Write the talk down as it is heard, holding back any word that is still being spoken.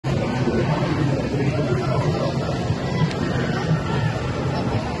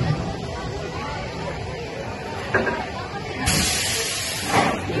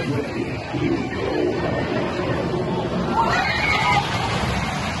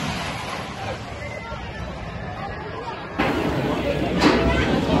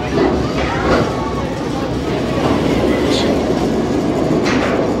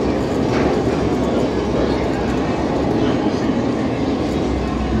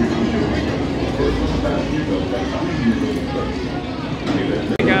Hey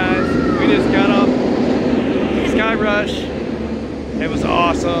guys, we just got off Sky Rush. It was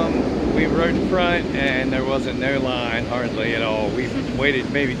awesome. We rode in front and there wasn't no line hardly at all. We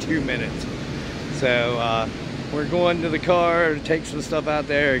waited maybe 2 minutes. So we're going to the car to take some stuff out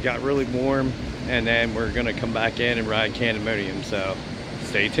there. It got really warm and then we're gonna come back in and ride Candemonium. So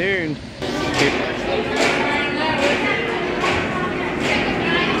stay tuned.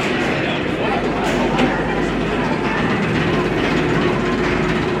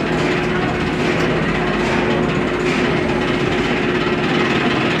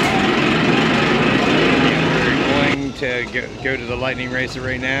 To go to the lightning racer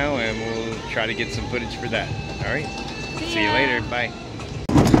right now, and we'll try to get some footage for that. All right, see you later. Bye.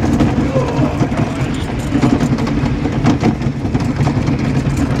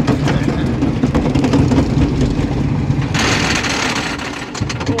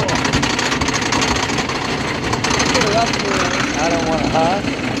 I don't want to,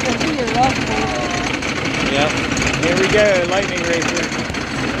 Yep. Here we go, lightning racer.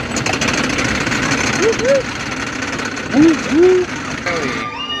 Woo-hoo.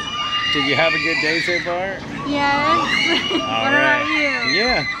 Did you have a good day so far? Yes. What about you?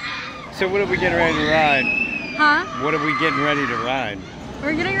 Yeah. So what are we getting ready to ride? Huh? What are we getting ready to ride?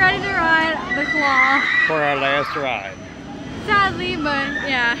 We're getting ready to ride the claw. For our last ride. Sadly, but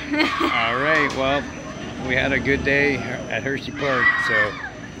yeah. Alright, well, we had a good day at Hersheypark, so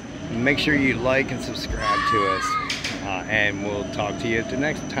make sure you like and subscribe to us. And we'll talk to you the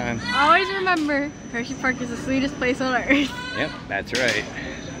next time. Always remember, Hersheypark is the sweetest place on earth. Yep, that's right.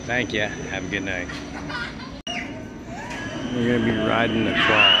 Thank you. Have a good night. We're going to be riding the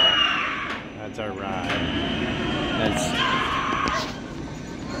claw. That's our ride.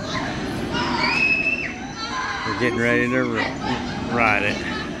 We're getting ready to ride it.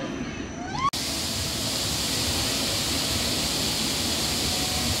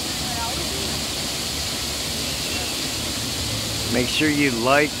 Make sure you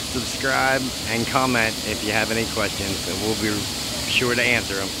like, subscribe, and comment if you have any questions, and we'll be sure to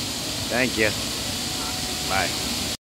answer them. Thank you. Bye.